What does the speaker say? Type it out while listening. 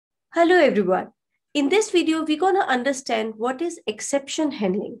Hello everyone. In this video, we're going to understand what is exception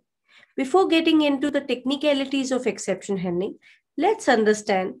handling. Before getting into the technicalities of exception handling, let's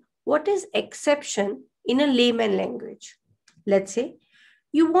understand what is exception in a layman language. Let's say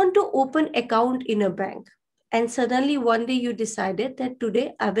you want to open account in a bank and suddenly one day you decided that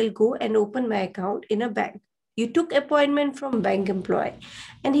today I will go and open my account in a bank. You took appointment from bank employee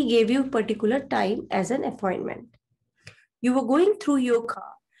and he gave you particular time as an appointment. You were going through your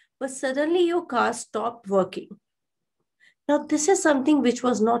car, but suddenly your car stopped working. Now, this is something which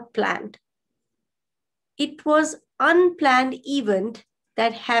was not planned. It was unplanned event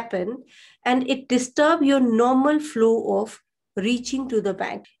that happened and it disturbed your normal flow of reaching to the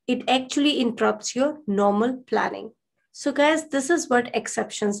bank. It actually interrupts your normal planning. So guys, this is what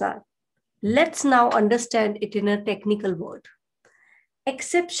exceptions are. Let's now understand it in a technical word.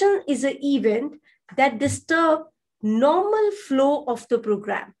 Exception is an event that disturbs normal flow of the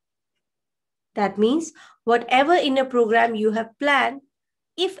program. That means whatever in a program you have planned,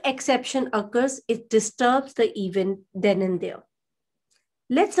 if exception occurs, it disturbs the event then and there.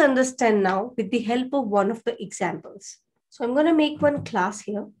 Let's understand now with the help of one of the examples. So I'm going to make one class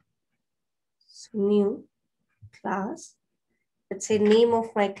here. So new class. Let's say name of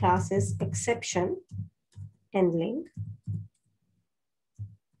my class is exception handling,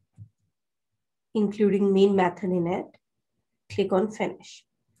 including main method in it. Click on finish.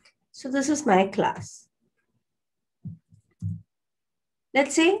 So this is my class.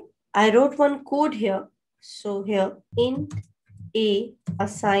 Let's say I wrote one code here. So here int A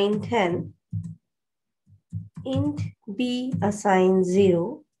assign 10, int B assign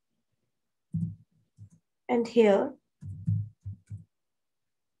 0, and here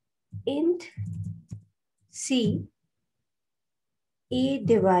int C A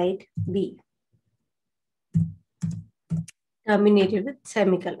divide B. Terminated with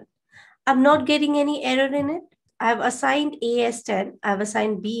semicolon. I'm not getting any error in it. I've assigned A as 10, I've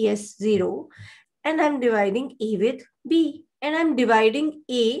assigned B as 0, and I'm dividing A with B, and I'm dividing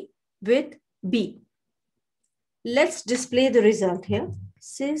A with B. Let's display the result here.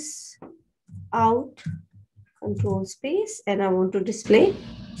 Sys out control space, and I want to display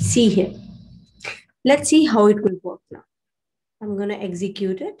C here. Let's see how it will work now. I'm going to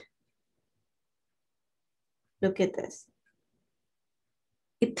execute it. Look at this.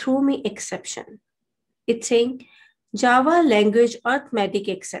 It threw me exception. It's saying Java language arithmetic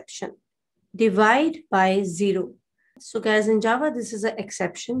exception. Divide by 0. So guys, in Java, this is an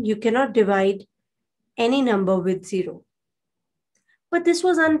exception. You cannot divide any number with 0. But this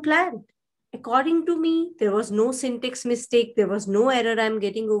was unplanned. According to me, there was no syntax mistake. There was no error I'm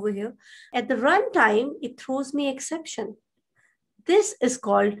getting over here. At the runtime, it throws me exception. This is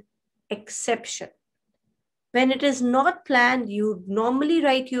called exception. When it is not planned, you normally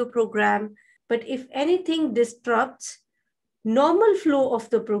write your program, but if anything disrupts normal flow of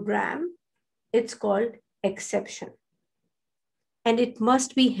the program, it's called exception. And it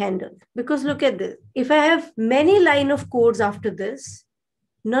must be handled. Because look at this. If I have many lines of codes after this,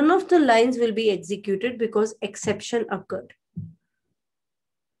 none of the lines will be executed because exception occurred.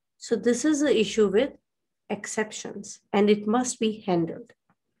 So this is the issue with exceptions, and it must be handled.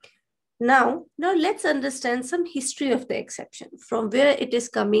 Now let's understand some history of the exception, from where it is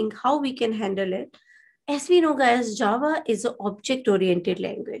coming, how we can handle it. As we know, guys, Java is an object-oriented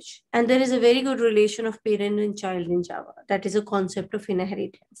language, and there is a very good relation of parent and child in Java. That is a concept of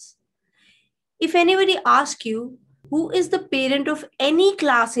inheritance. If anybody asks you, who is the parent of any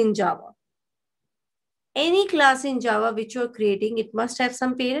class in Java? Any class in Java which you are creating, it must have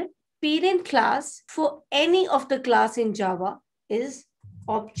some parent. Parent class for any of the class in Java is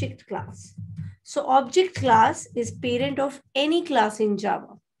object class. So object class is parent of any class in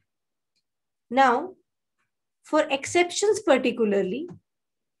Java. Now, for exceptions particularly,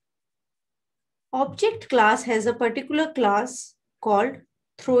 object class has a particular class called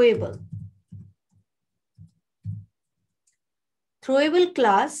throwable. Throwable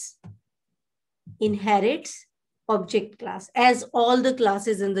class inherits object class, as all the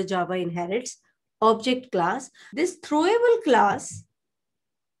classes in the Java inherits object class. This throwable class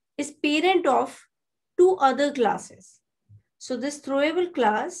is parent of two other classes. So this throwable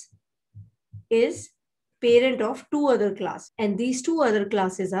class is parent of two other classes, and these two other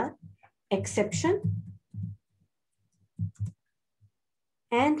classes are exception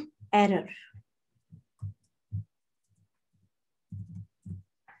and error.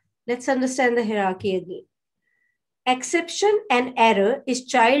 Let's understand the hierarchy again. Exception and error is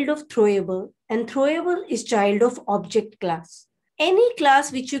child of throwable, and throwable is child of object class. Any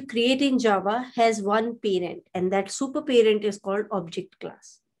class which you create in Java has one parent, and that super parent is called object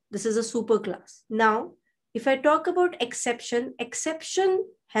class. This is a superclass. Now, if I talk about exception, exception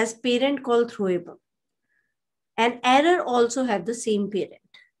has parent called throwable. And error also have the same parent.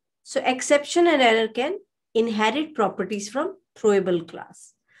 So exception and error can inherit properties from throwable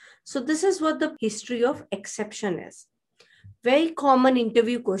class. So this is what the history of exception is. Very common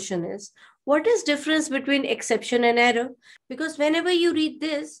interview question is, what is difference between exception and error? Because whenever you read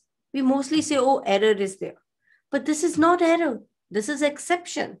this, we mostly say, oh, error is there. But this is not error. This is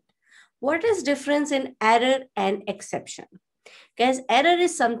exception. What is difference in error and exception? Guys, error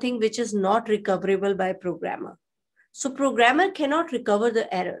is something which is not recoverable by programmer. So programmer cannot recover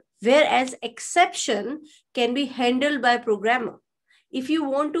the error, whereas exception can be handled by programmer. If you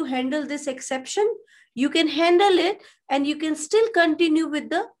want to handle this exception, you can handle it and you can still continue with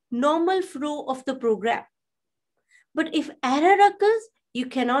the normal flow of the program. But if error occurs, you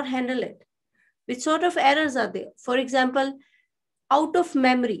cannot handle it. Which sort of errors are there? For example, out of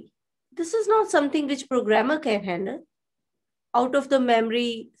memory. This is not something which programmer can handle. Out of the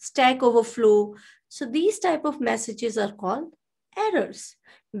memory, stack overflow. So these type of messages are called errors.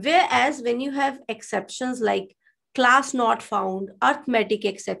 Whereas when you have exceptions like class not found, arithmetic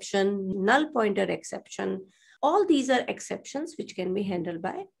exception, null pointer exception, all these are exceptions which can be handled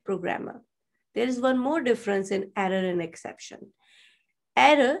by programmer. There is one more difference in error and exception.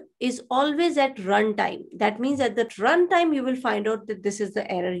 Error is always at runtime. That means at that runtime, you will find out that this is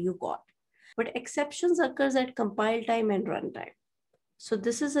the error you got. But exceptions occurs at compile time and runtime. So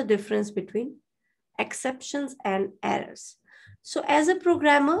this is a difference between exceptions and errors. So as a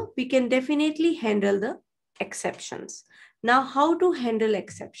programmer, we can definitely handle the exceptions. Now, how to handle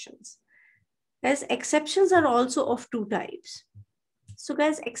exceptions? Guys, exceptions are also of two types. So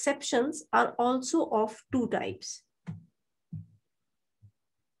guys, exceptions are also of two types.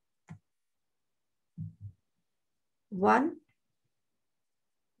 One,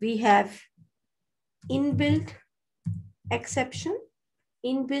 we have inbuilt exception.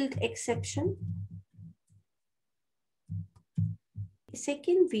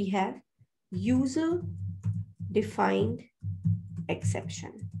 Second, we have user-defined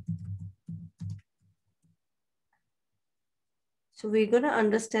exception. So we're going to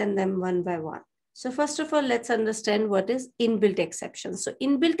understand them one by one. So first of all, let's understand what is inbuilt exceptions. So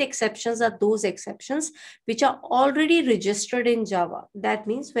inbuilt exceptions are those exceptions which are already registered in Java. That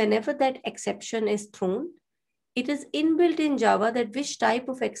means whenever that exception is thrown, it is inbuilt in Java that which type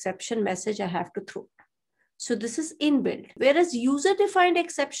of exception message I have to throw. So this is inbuilt. Whereas user-defined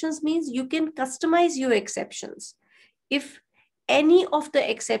exceptions means you can customize your exceptions. If any of the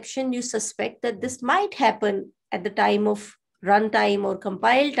exception you suspect that this might happen at the time of runtime or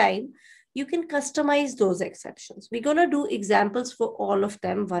compile time, you can customize those exceptions. We're going to do examples for all of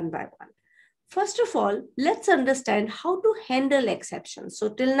them one by one. First of all, let's understand how to handle exceptions. So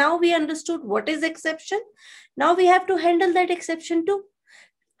till now we understood what is exception. Now we have to handle that exception too.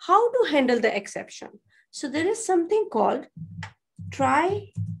 How to handle the exception? So there is something called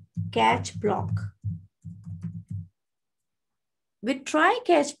try catch block. With try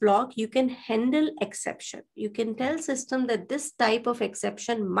catch block, you can handle exception. You can tell system that this type of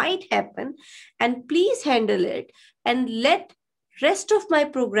exception might happen and please handle it and let rest of my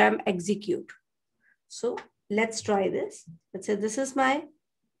program execute. So let's try this. Let's say this is my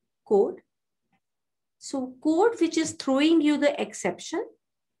code. So code which is throwing you the exception,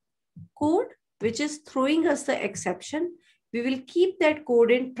 code which is throwing us the exception, we will keep that code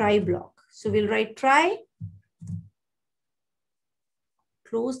in try block. So we'll write try,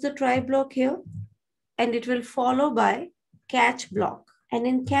 close the try block here, and it will follow by catch block. And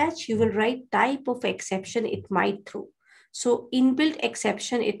in catch, you will write type of exception it might throw. So inbuilt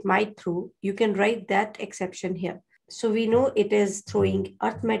exception it might throw, you can write that exception here. So we know it is throwing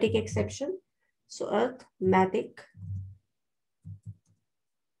arithmetic exception. So arithmetic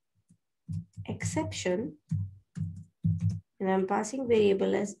exception, and I'm passing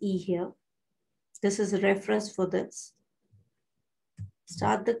variable as E here. This is a reference for this.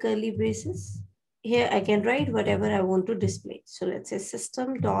 Start the curly braces. Here I can write whatever I want to display. So let's say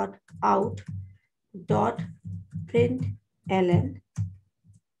system.out.println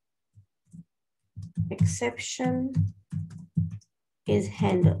exception is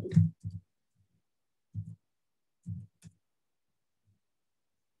handled.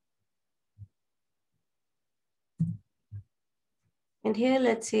 And here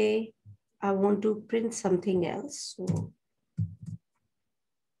let's say I want to print something else. So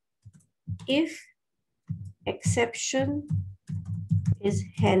if exception is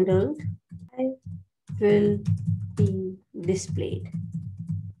handled, I will be displayed.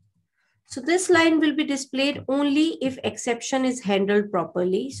 So this line will be displayed only if exception is handled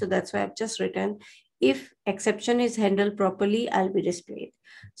properly. So that's why I've just written, if exception is handled properly, I'll be displayed.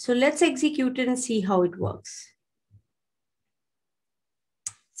 So let's execute it and see how it works.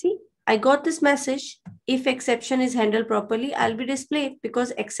 See, I got this message. If exception is handled properly, I'll be displayed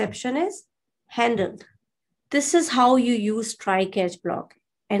because exception is handled. This is how you use try catch block.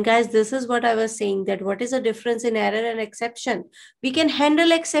 And guys, this is what I was saying, that what is the difference in error and exception? We can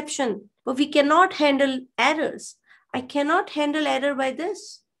handle exception, but we cannot handle errors. I cannot handle error by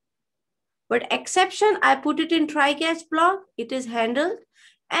this. But exception, I put it in try catch block, it is handled,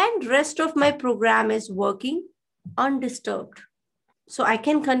 and rest of my program is working undisturbed. So I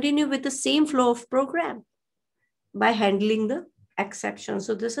can continue with the same flow of program by handling the exception.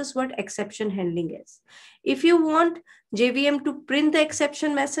 So this is what exception handling is. If you want JVM to print the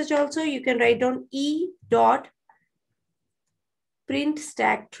exception message also, you can write down e dot print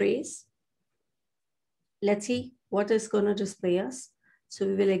stack trace. Let's see what is going to display us. So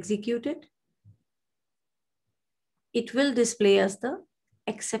we will execute it. It will display us the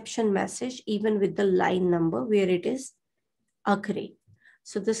exception message even with the line number where it is occurring.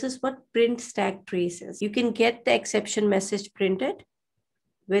 So this is what print stack trace is. You can get the exception message printed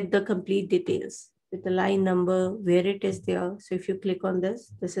with the complete details, with the line number, where it is there. So if you click on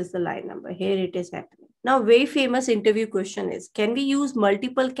this, this is the line number. Here it is happening. Now, very famous interview question is, can we use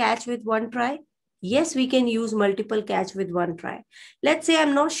multiple catch with one try? Yes, we can use multiple catch with one try. Let's say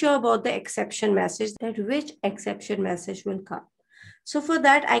I'm not sure about the exception message, that which exception message will come. So for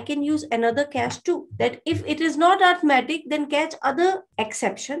that, I can use another catch too, that if it is not arithmetic, then catch other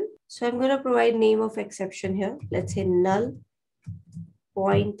exception. So I'm going to provide name of exception here. Let's say null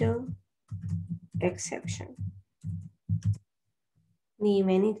pointer exception. Name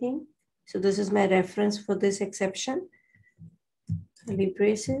anything. So this is my reference for this exception. Curly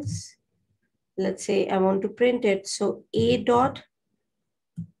braces. Let's say I want to print it. So a dot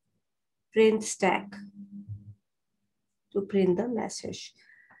print stack to print the message.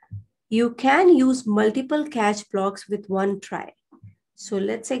 You can use multiple catch blocks with one try. So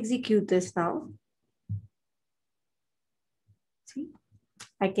let's execute this now. See,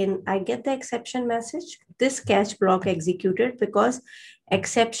 I get the exception message. This catch block executed because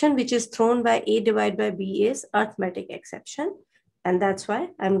exception which is thrown by A divided by B is arithmetic exception. And that's why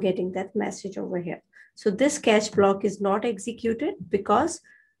I'm getting that message over here. So this catch block is not executed because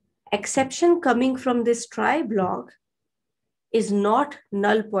exception coming from this try block is not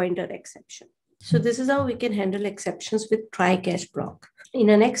null pointer exception. So this is how we can handle exceptions with try catch block. In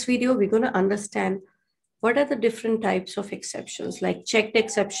the next video, we're going to understand what are the different types of exceptions, like checked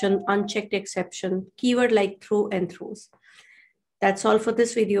exception, unchecked exception, keyword like throw and throws. That's all for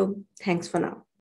this video. Thanks for now.